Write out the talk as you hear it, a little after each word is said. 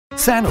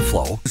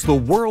Saniflo is the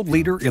world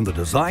leader in the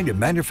design and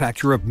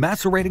manufacture of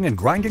macerating and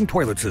grinding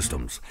toilet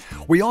systems.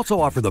 We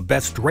also offer the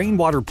best drain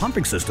water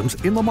pumping systems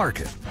in the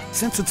market.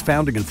 Since its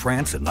founding in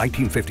France in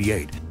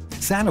 1958,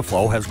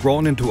 Saniflo has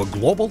grown into a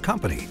global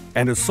company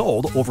and has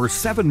sold over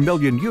 7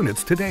 million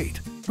units to date.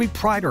 We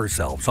pride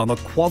ourselves on the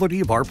quality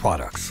of our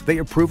products. They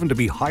have proven to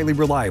be highly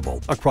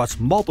reliable across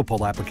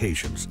multiple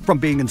applications, from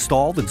being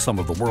installed in some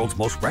of the world's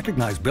most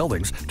recognized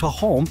buildings to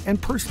home and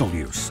personal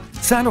use.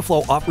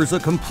 Saniflo offers a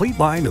complete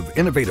line of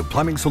innovative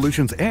plumbing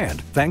solutions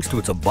and, thanks to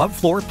its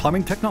above-floor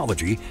plumbing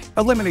technology,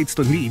 eliminates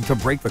the need to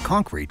break the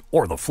concrete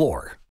or the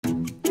floor.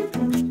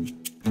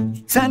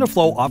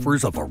 Saniflo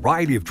offers a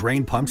variety of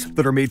drain pumps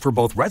that are made for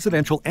both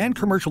residential and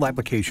commercial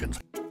applications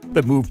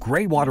that move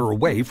gray water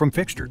away from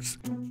fixtures.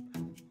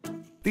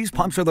 These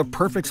pumps are the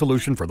perfect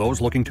solution for those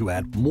looking to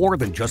add more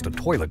than just a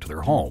toilet to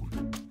their home.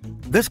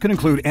 This can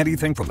include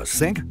anything from a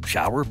sink,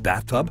 shower,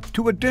 bathtub,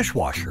 to a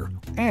dishwasher,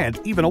 and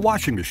even a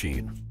washing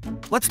machine.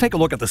 Let's take a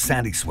look at the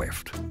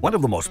Saniflo, one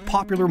of the most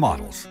popular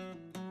models.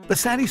 The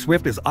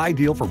Saniflo is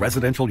ideal for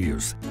residential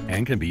use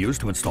and can be used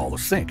to install a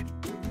sink,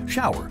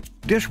 shower,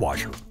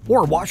 dishwasher,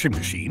 or washing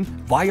machine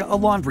via a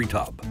laundry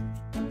tub.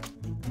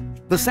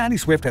 The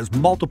Saniflo has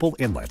multiple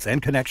inlets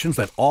and connections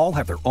that all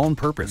have their own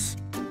purpose.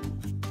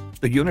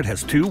 The unit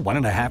has two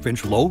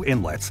 1.5-inch low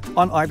inlets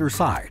on either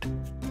side,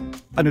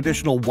 an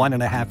additional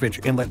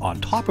 1.5-inch inlet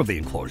on top of the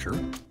enclosure.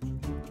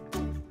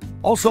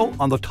 Also,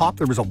 on the top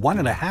there is a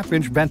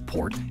 1.5-inch vent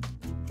port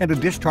and a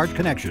discharge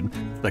connection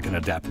that can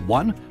adapt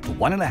 1 to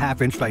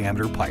 1.5-inch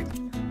diameter pipe.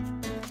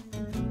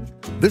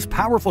 This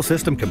powerful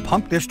system can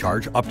pump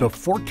discharge up to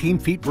 14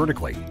 feet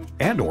vertically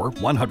and/or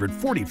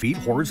 140 feet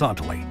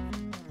horizontally.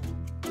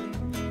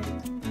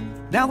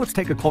 Now let's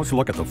take a closer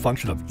look at the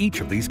function of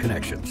each of these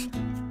connections.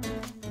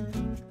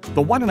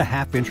 The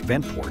 1.5-inch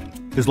vent port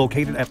is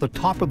located at the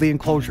top of the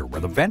enclosure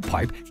where the vent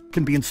pipe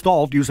can be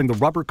installed using the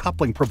rubber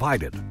coupling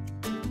provided.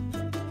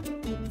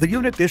 The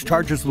unit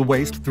discharges the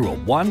waste through a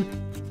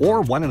 1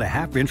 or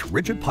 1.5-inch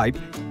rigid pipe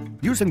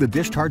using the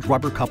discharge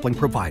rubber coupling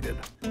provided.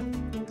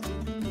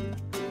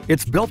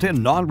 Its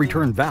built-in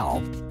non-return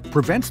valve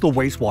prevents the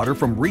wastewater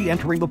from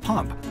re-entering the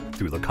pump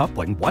through the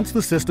coupling once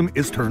the system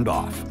is turned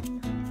off.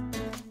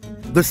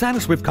 The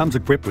Saniflo comes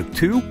equipped with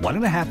two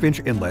 1.5-inch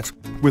inlets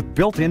with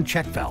built-in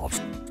check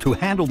valves to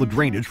handle the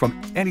drainage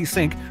from any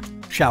sink,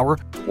 shower,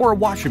 or a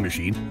washing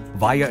machine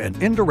via an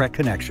indirect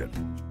connection.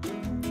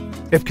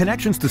 If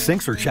connections to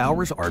sinks or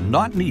showers are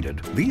not needed,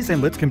 these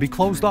inlets can be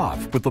closed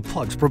off with the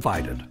plugs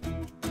provided.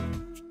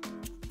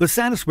 The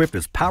Saniflo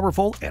is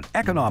powerful and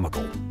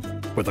economical,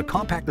 with a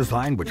compact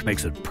design which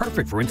makes it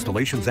perfect for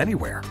installations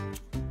anywhere.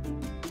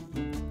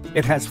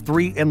 It has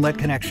 3 inlet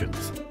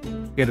connections.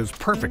 It is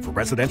perfect for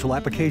residential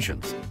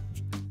applications.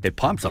 It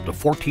pumps up to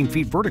 14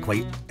 feet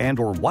vertically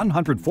and/or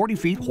 140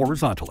 feet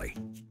horizontally.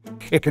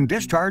 It can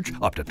discharge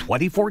up to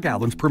 24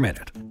 gallons per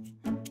minute.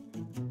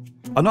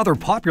 Another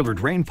popular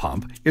drain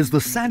pump is the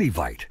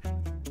Sanivite.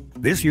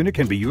 This unit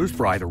can be used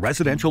for either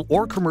residential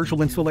or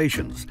commercial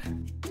installations.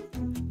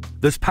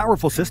 This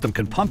powerful system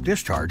can pump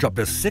discharge up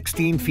to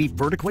 16 feet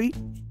vertically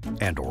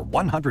and/or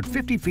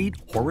 150 feet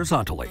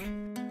horizontally.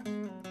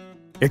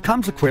 It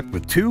comes equipped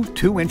with two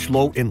 2-inch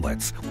low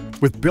inlets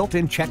with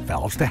built-in check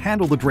valves to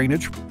handle the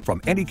drainage from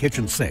any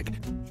kitchen sink,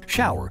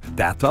 shower,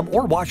 bathtub,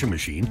 or washing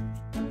machine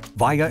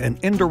via an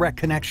indirect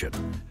connection.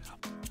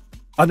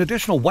 An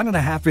additional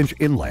 1.5-inch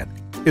inlet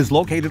is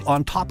located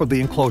on top of the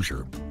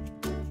enclosure.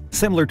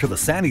 Similar to the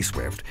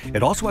Saniflo,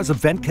 it also has a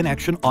vent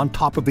connection on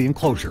top of the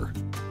enclosure.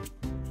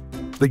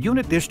 The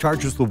unit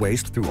discharges the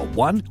waste through a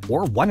 1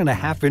 or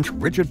 1.5-inch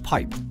rigid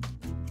pipe,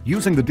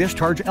 using the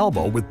discharge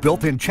elbow with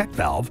built-in check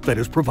valve that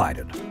is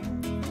provided.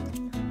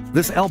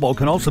 This elbow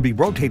can also be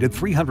rotated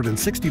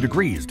 360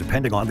 degrees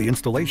depending on the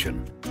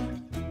installation.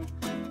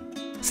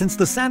 Since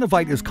the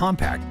Sanivite is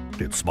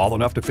compact, it's small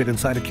enough to fit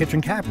inside a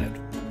kitchen cabinet.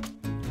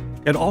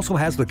 It also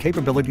has the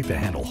capability to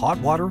handle hot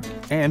water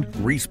and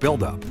grease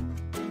buildup.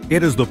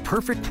 It is the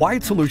perfect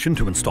quiet solution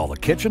to install a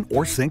kitchen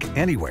or sink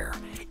anywhere,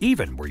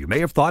 even where you may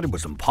have thought it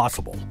was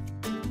impossible.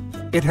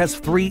 It has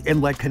 3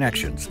 inlet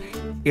connections.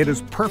 It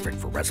is perfect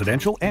for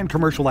residential and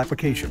commercial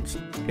applications.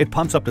 It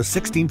pumps up to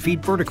 16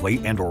 feet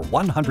vertically and/or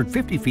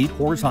 150 feet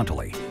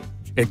horizontally.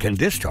 It can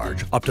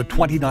discharge up to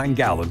 29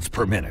 gallons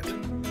per minute.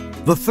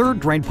 The third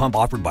drain pump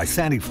offered by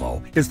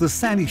Saniflo is the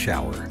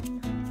Sanishower.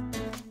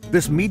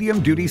 This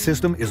medium-duty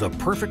system is a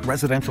perfect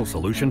residential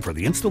solution for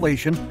the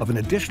installation of an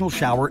additional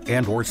shower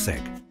and/or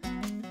sink.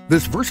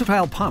 This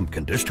versatile pump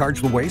can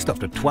discharge the waste up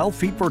to 12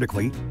 feet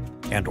vertically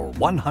and/or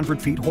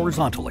 100 feet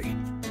horizontally.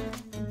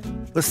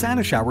 The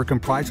Sanishower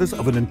comprises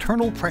of an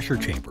internal pressure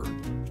chamber,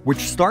 which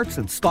starts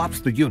and stops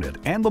the unit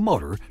and the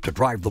motor to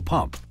drive the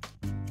pump.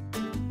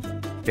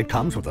 It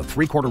comes with a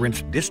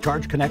 3/4-inch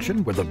discharge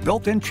connection with a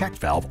built-in check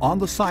valve on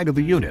the side of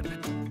the unit,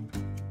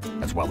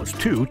 as well as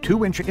two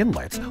 2-inch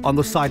inlets on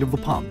the side of the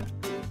pump.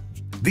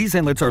 These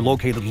inlets are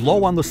located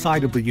low on the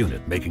side of the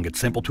unit, making it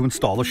simple to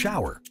install a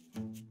shower.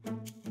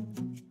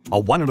 A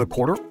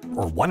 1.25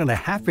 or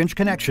 1.5-inch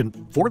connection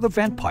for the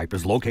vent pipe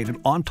is located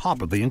on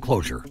top of the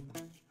enclosure.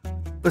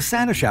 The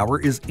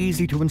SaniShower is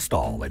easy to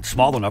install and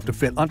small enough to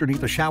fit underneath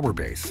the shower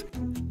base.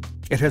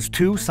 It has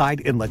 2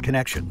 side inlet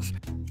connections.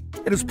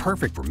 It is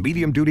perfect for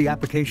medium-duty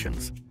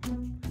applications.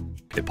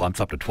 It pumps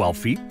up to 12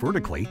 feet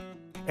vertically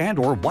and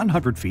or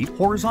 100 feet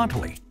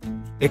horizontally.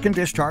 It can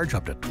discharge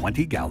up to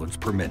 20 gallons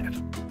per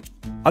minute.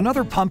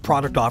 Another pump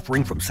product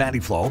offering from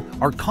Saniflo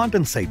are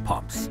condensate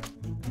pumps.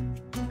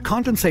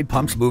 Condensate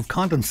pumps move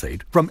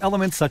condensate from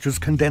elements such as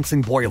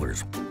condensing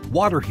boilers,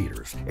 water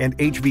heaters, and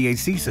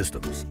HVAC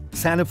systems.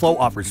 Saniflo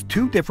offers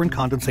 2 different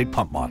condensate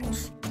pump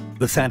models,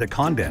 the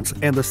SaniCondense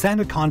and the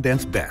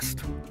SaniCondense Best.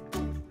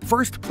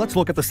 First, let's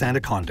look at the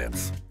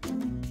SaniCondense.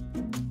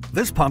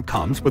 This pump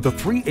comes with a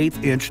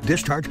 3/8-inch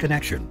discharge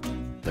connection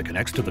that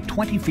connects to the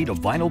 20 feet of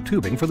vinyl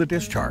tubing for the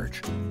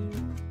discharge.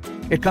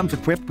 It comes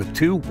equipped with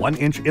 2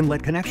 1-inch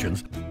inlet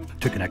connections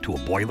to connect to a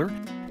boiler,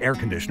 air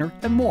conditioner,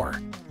 and more.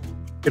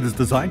 It is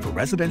designed for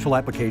residential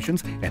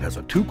applications and has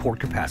a 2-quart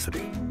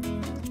capacity.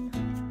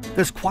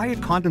 This quiet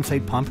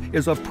condensate pump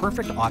is a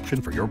perfect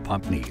option for your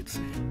pump needs.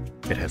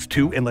 It has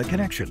 2 inlet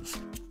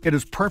connections. It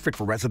is perfect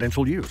for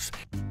residential use.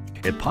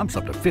 It pumps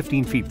up to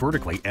 15 feet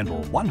vertically and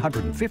or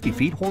 150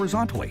 feet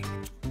horizontally.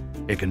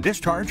 It can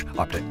discharge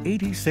up to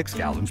 86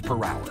 gallons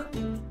per hour.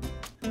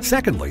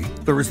 Secondly,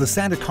 there is the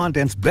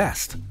SaniCondense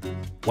Best,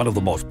 one of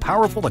the most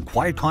powerful and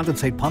quiet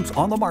condensate pumps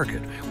on the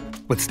market,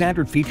 with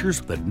standard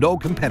features that no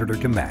competitor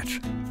can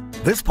match.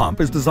 This pump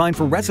is designed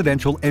for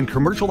residential and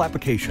commercial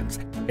applications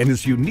and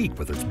is unique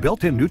with its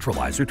built-in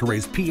neutralizer to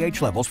raise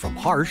pH levels from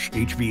harsh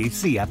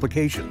HVAC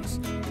applications.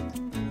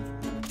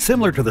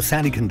 Similar to the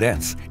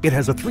SaniCondense, it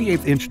has a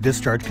 3/8-inch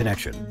discharge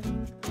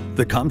connection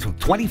that comes with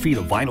 20 feet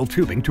of vinyl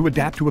tubing to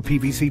adapt to a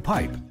PVC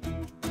pipe.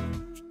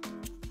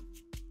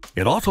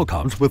 It also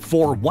comes with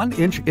 4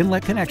 1-inch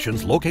inlet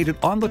connections located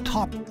on the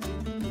top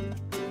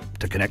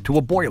to connect to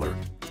a boiler,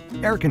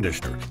 air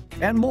conditioner,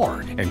 and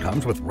more, and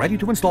comes with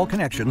ready-to-install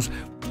connections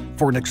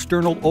for an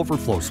external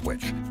overflow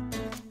switch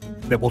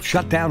that will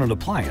shut down an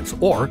appliance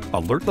or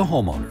alert the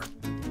homeowner.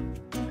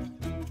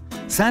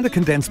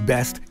 SaniCondense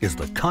Best is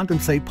the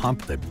condensate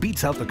pump that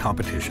beats out the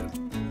competition.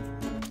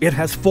 It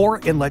has 4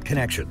 inlet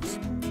connections.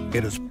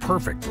 It is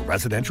perfect for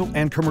residential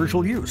and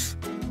commercial use.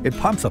 It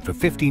pumps up to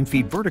 15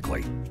 feet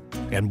vertically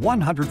and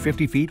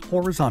 150 feet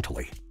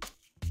horizontally.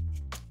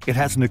 It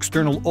has an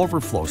external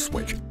overflow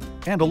switch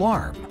and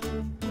alarm.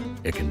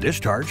 It can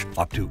discharge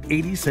up to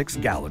 86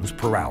 gallons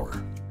per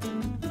hour.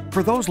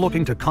 For those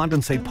looking to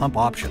condensate pump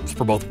options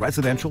for both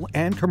residential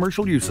and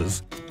commercial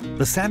uses,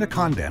 the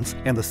SaniCondense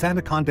and the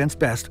SaniCondense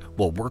Best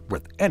will work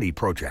with any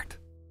project.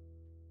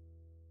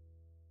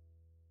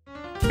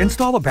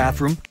 Install a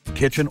bathroom,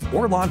 kitchen,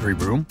 or laundry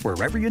room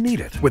wherever you need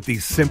it with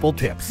these simple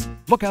tips.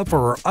 Look out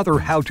for our other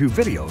how-to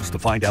videos to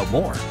find out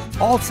more.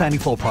 All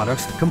Saniflo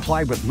products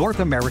comply with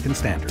North American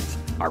standards.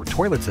 Our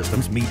toilet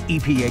systems meet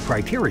EPA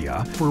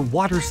criteria for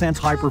WaterSense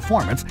high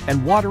performance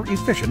and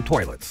water-efficient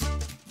toilets.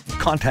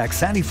 Contact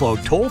Saniflo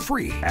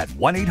toll-free at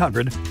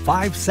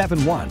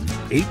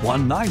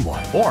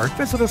 1-800-571-8191 or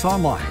visit us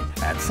online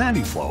at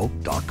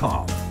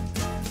saniflo.com.